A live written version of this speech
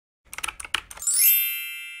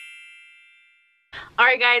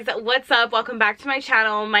Alright guys, what's up? Welcome back to my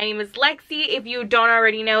channel. My name is Lexi. If you don't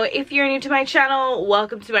already know, if you're new to my channel,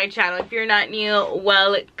 welcome to my channel. If you're not new,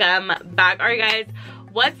 welcome back. Alright guys,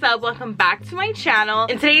 what's up? Welcome back to my channel.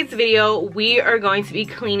 In today's video, we are going to be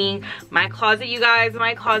cleaning my closet, you guys.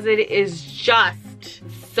 My closet is just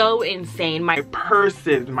so insane. My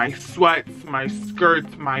purses, my sweats, my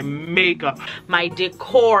skirts, my makeup, my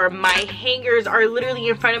decor, my hangers are literally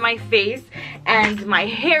in front of my face, and my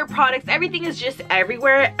hair products, everything is just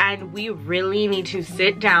everywhere, and we really need to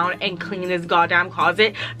sit down and clean this goddamn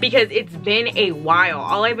closet because it's been a while.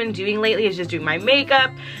 All I've been doing lately is just doing my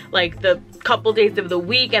makeup like the couple days of the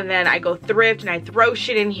week, and then I go thrift and I throw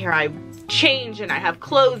shit in here. I change and I have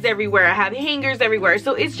clothes everywhere, I have hangers everywhere.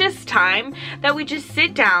 So it's just time that we just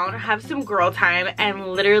sit down, have some girl time, and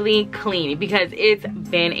literally clean because it's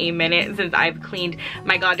been a minute since I've cleaned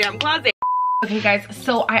my goddamn closet. Okay guys,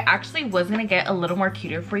 so I actually was gonna get a little more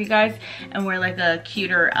cuter for you guys and wear like a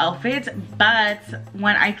cuter outfit, but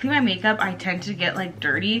when I clean my makeup I tend to get like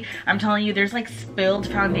dirty. I'm telling you, there's like spilled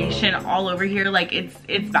foundation all over here. Like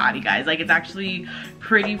it's bad, you guys. Like it's actually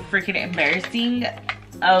pretty freaking embarrassing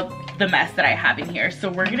of the mess that I have in here.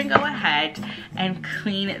 So we're gonna go ahead and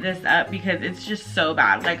clean this up because it's just so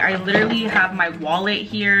bad. Like I literally have my wallet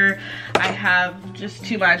here, I have just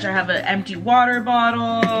too much. I have an empty water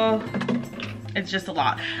bottle. It's just a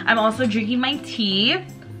lot. I'm also drinking my tea.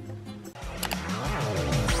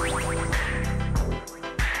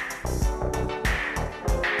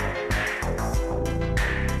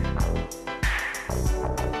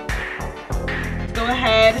 Let's go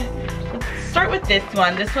ahead. Let's start with this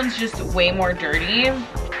one. This one's just way more dirty.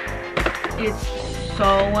 It's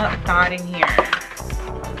so bad in here.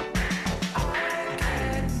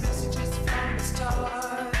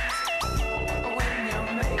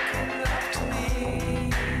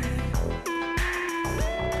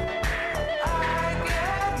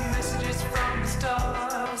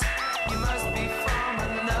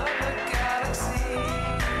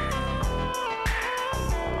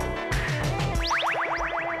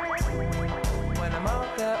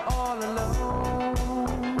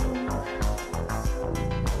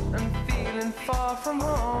 From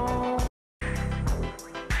home.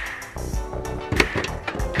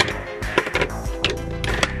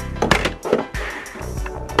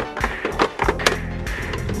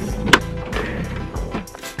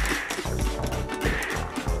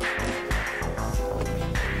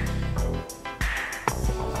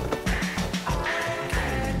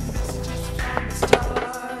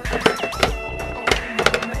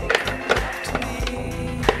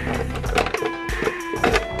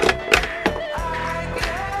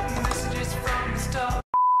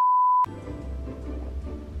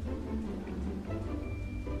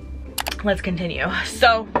 Let's continue.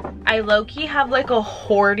 So I low-key have like a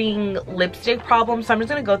hoarding lipstick problem, so I'm just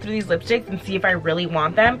gonna go through these lipsticks and see if I really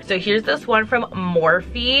want them. So here's this one from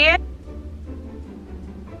Morphe.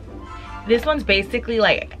 This one's basically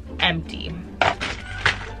like empty.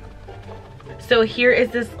 So here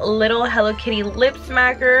is this little Hello Kitty lip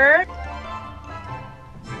smacker.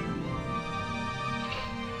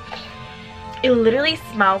 It literally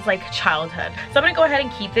smells like childhood. So I'm gonna go ahead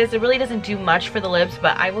and keep this. It really doesn't do much for the lips,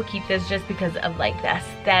 but I will keep this just because of like the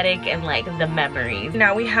aesthetic and like the memories.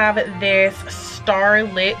 Now we have this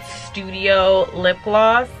Starlit Studio lip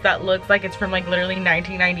gloss that looks like it's from like literally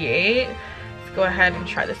 1998. Let's go ahead and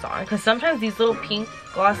try this on because sometimes these little pink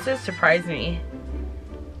glosses surprise me.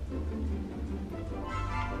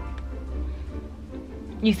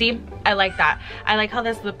 You see, I like that. I like how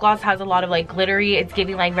this lip gloss has a lot of like glittery. It's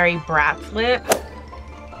giving like very Bratz lip.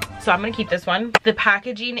 So I'm gonna keep this one. The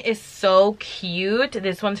packaging is so cute.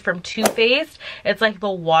 This one's from Too Faced. It's like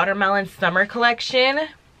the Watermelon Summer Collection.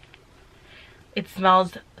 It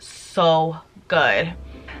smells so good.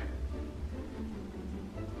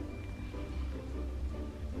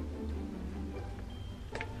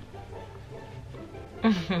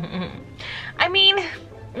 I mean,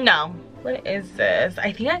 no. What is this?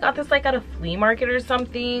 I think I got this like at a flea market or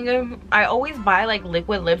something. I always buy like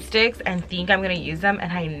liquid lipsticks and think I'm gonna use them,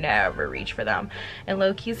 and I never reach for them. And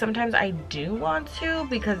low-key sometimes I do want to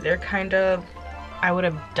because they're kind of, I would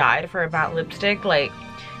have died for a matte lipstick like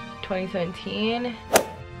 2017.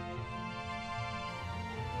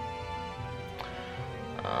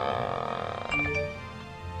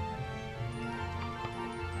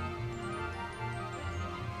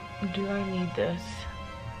 Do I need this?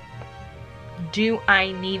 Do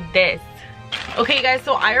I need this? Okay guys,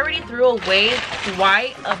 so I already threw away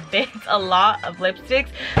quite a lot of lipsticks,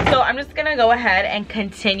 so I'm just gonna go ahead and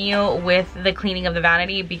continue with the cleaning of the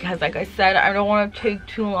vanity because like I said, I don't want to take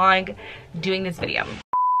too long doing this video.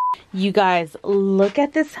 You guys, look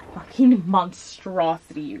at this fucking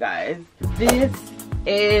monstrosity, you guys. This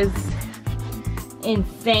is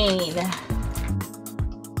insane.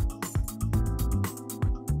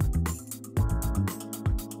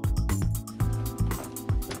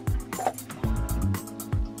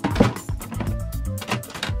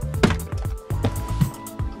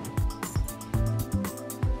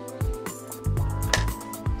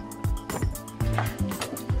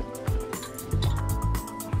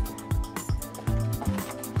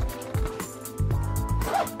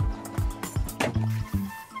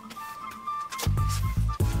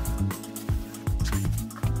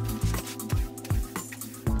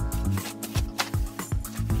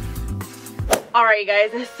 Alright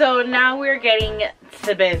guys, so now we're getting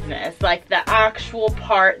to business. Like the actual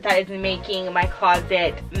part that is making my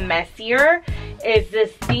closet messier is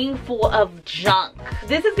this thing full of junk.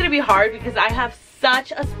 This is gonna be hard because I have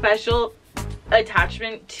such a special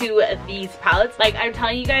attachment to these palettes. Like I'm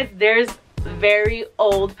telling you guys, there's very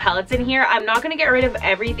old palettes in here. I'm not gonna get rid of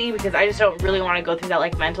everything because I just don't really want to go through that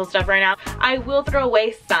like mental stuff right now. I will throw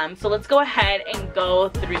away some, so let's go ahead and go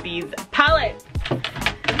through these palettes.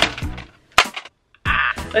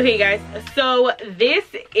 Okay guys, so this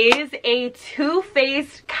is a Too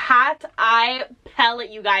Faced Cat Eye palette,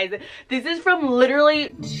 you guys. This is from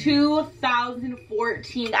literally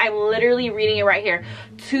 2014. I'm literally reading it right here.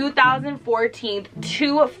 2014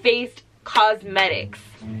 Too Faced Cosmetics.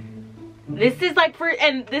 This is like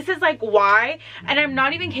this is like why, and I'm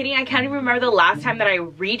not even kidding, I can't even remember the last time that I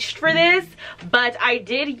reached for this, but I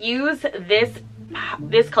did use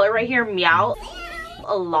this color right here, Meow,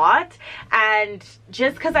 a lot, and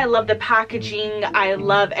just because I love the packaging, I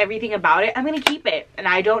love everything about it, I'm gonna keep it, and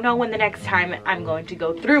I don't know when the next time I'm going to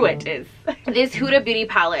go through it is. This Huda Beauty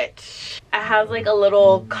palette, it has like a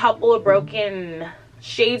little couple of broken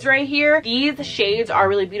shades right here. These shades are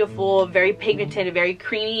really beautiful, very pigmented, very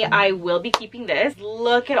creamy. I will be keeping this.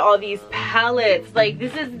 Look at all these palettes. Like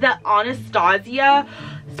this is the Anastasia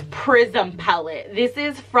Prism palette. This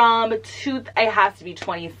is from it has to be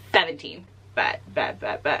 2017. Bet.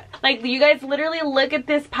 Like you guys literally look at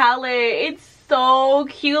this palette. It's so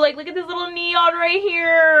cute. Like look at this little neon right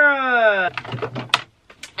here.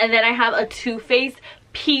 And then I have a Too Faced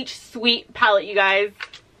Peach Sweet palette, you guys.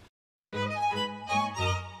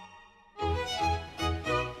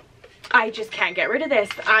 I just can't get rid of this.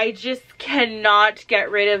 I just cannot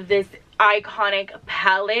get rid of this iconic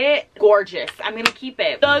palette. Gorgeous. I'm gonna keep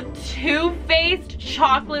it. The Too Faced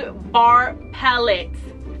Chocolate Bar palette.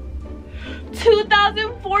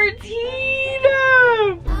 2014.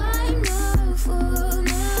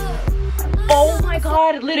 Oh my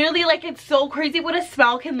god, literally, like it's so crazy what a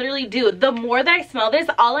smell can literally do. The more that I smell this,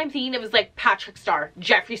 all I'm thinking of is like Patrick Star,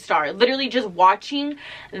 Jeffree Star. Literally just watching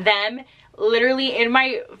them literally in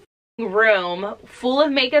my room full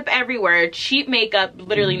of makeup everywhere, cheap makeup,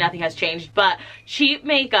 literally nothing has changed, but cheap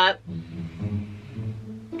makeup.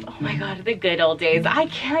 Oh my god, the good old days. I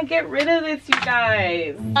can't get rid of this, you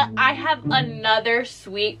guys. I have another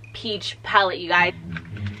Sweet Peach palette, you guys,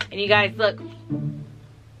 and you guys look,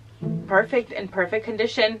 perfect, in perfect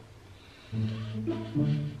condition.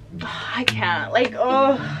 I can't, like,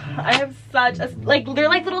 oh, I have such a, like, they're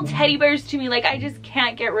like little teddy bears to me. Like I just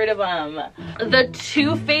can't get rid of them. The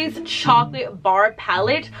Too Faced Chocolate Bar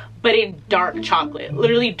palette, but in dark chocolate,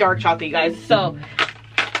 literally dark chocolate, you guys. So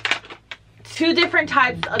two different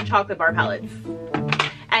types of chocolate bar palettes,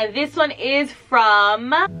 and this one is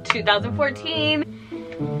from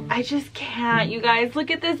 2014. I just can't, you guys.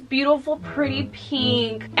 Look at this beautiful pretty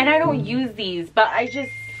pink, and I don't use these, but I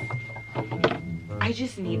just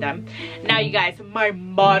need them. Now you guys, my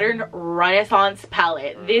Modern Renaissance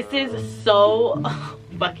palette. This is so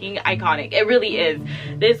fucking iconic. It really is.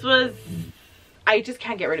 This was, I just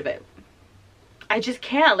can't get rid of it. I just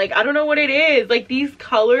can't. Like I don't know what it is. Like these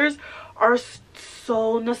colors are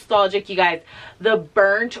so nostalgic, you guys. The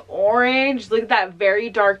burnt orange, look at that very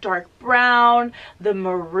dark brown, the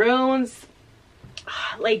maroons.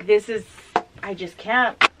 Like this is, I just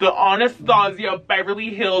can't. The Anastasia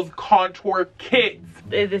Beverly Hills Contour Kits.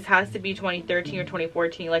 This has to be 2013 or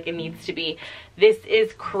 2014, like it needs to be. This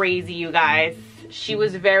is crazy, you guys. She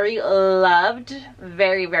was very loved,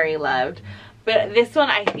 very loved, but this one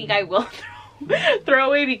I think I will throw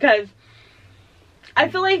away because I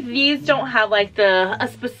feel like these don't have like a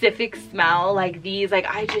specific smell like these. Like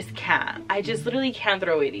I just can't. I just literally can't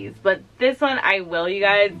throw away these. But this one I will, you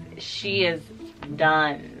guys. She is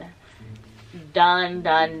done. Done.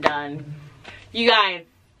 You guys,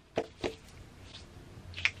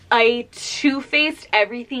 a Too Faced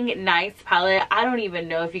Everything Nice palette. I don't even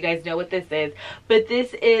know if you guys know what this is, but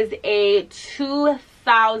this is a Too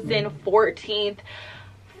 2014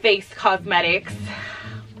 Face Cosmetics.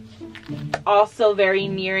 Also very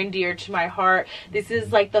near and dear to my heart. This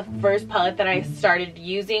is like the first palette that I started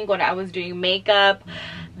using when I was doing makeup.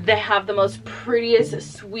 They have the most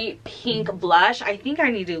prettiest sweet pink blush. I think I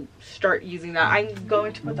need to start using that. I'm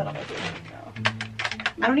going to put that on my face now.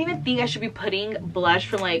 I don't even think I should be putting blush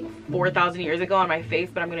from like 4,000 years ago on my face,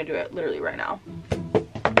 but I'm gonna do it literally right now.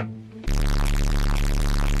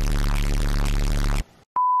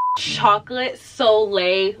 Chocolate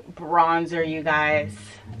Soleil bronzer, you guys.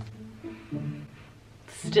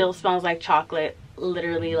 Still smells like chocolate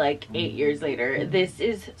literally like 8 years later. This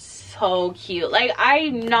is so cute. Like, I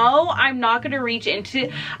know I'm not gonna reach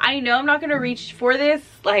for this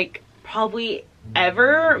like probably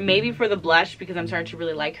ever, maybe for the blush because I'm starting to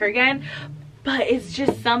really like her again, but it's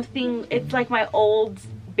just something, it's like my old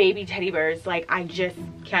baby teddy bears, like I just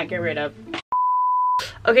can't get rid of.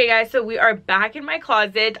 Okay guys, so we are back in my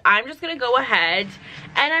closet. I'm just gonna go ahead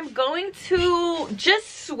and I'm going to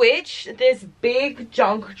just switch this big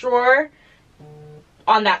junk drawer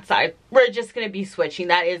on that side. We're just gonna be switching.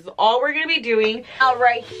 That is all we're gonna be doing. Now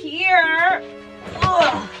right here,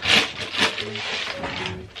 ugh,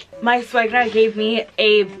 my swag guy gave me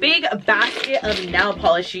a big basket of nail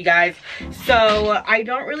polish, you guys. So I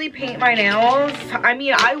don't really paint my nails. I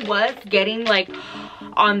mean, I was getting like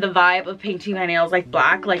on the vibe of painting my nails like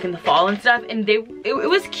black, like in the fall and stuff, and it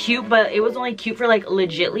was cute, but it was only cute for like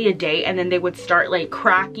legitly a day, and then they would start like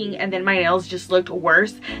cracking, and then my nails just looked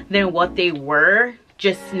worse than what they were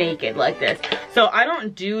just naked like this. So I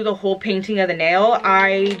don't do the whole painting of the nail,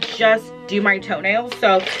 I just do my toenails.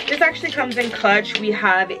 So this actually comes in clutch. We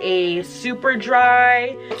have a super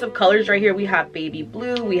dry, some colors right here. We have baby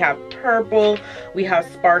blue, we have purple, we have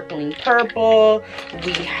sparkling purple,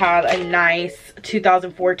 we have a nice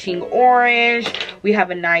 2014 orange, we have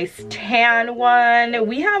a nice tan one.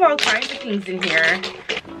 We have all kinds of things in here.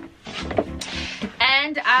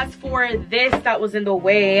 And as for this that was in the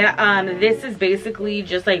way, this is basically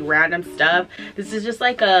just like random stuff. This is just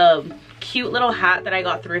like a cute little hat that I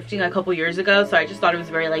got thrifting a couple years ago, so I just thought it was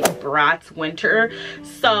very like Bratz winter.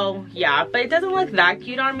 So yeah, but it doesn't look that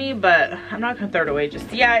cute on me, but I'm not gonna throw it away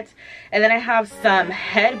just yet. And then I have some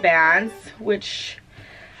headbands, which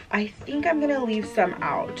I think I'm gonna leave some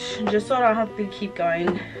out just so I don't have to keep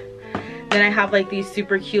going. Then I have like these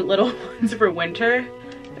super cute little ones for winter.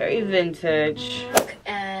 Very vintage.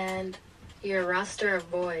 And your roster of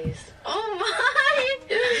boys. Oh my!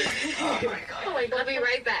 Oh my god. Oh my god. I'll be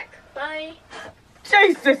right back. Bye.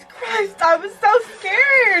 Jesus Christ, I was so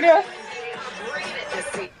scared.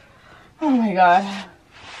 Oh my god.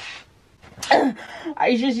 I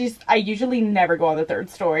usually never go on the third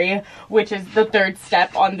story, which is the third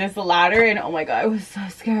step on this ladder, and oh my god, I was so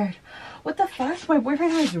scared. What the fuck? My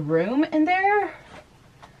boyfriend has room in there?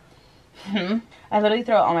 I literally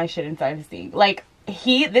throw all my shit inside his thing. Like,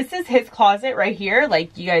 this is his closet right here,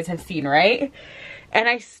 like you guys have seen, right? And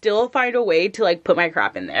I still find a way to like put my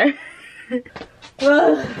crap in there.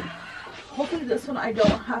 Hopefully this one I don't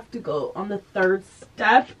have to go on the third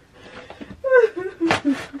step.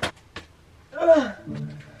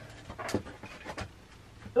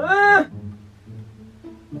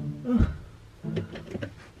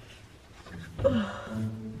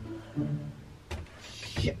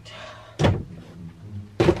 Shit.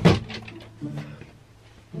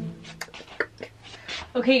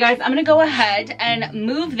 Okay guys, I'm gonna go ahead and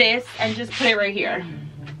move this and just put it right here.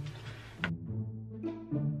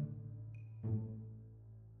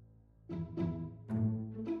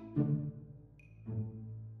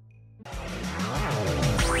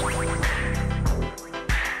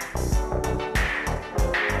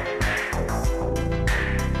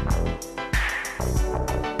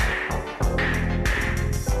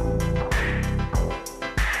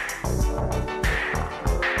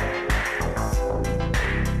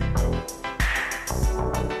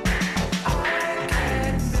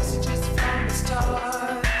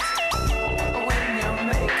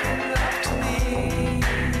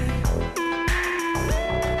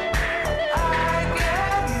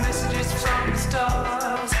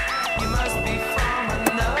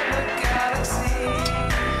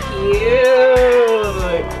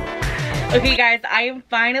 Okay guys, I am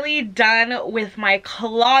finally done with my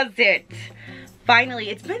closet. Finally,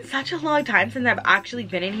 it's been such a long time since I've actually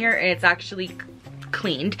been in here and it's actually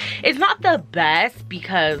cleaned. It's not the best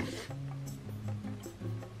because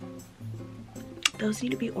those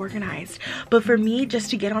need to be organized. But for me, just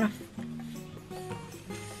to get on a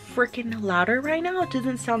freaking ladder right now, it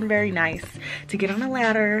doesn't sound very nice. To get on a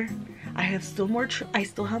ladder, I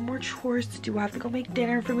still have more chores to do. I have to go make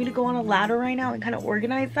dinner. For me to go on a ladder right now and kind of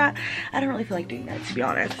organize that, I don't really feel like doing that, to be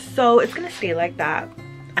honest. So it's gonna stay like that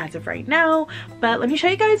as of right now, but let me show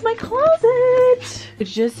you guys my closet. I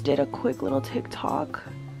just did a quick little TikTok.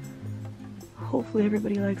 Hopefully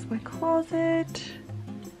everybody likes my closet.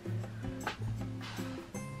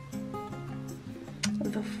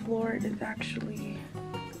 The floor is actually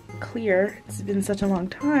clear. It's been such a long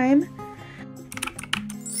time.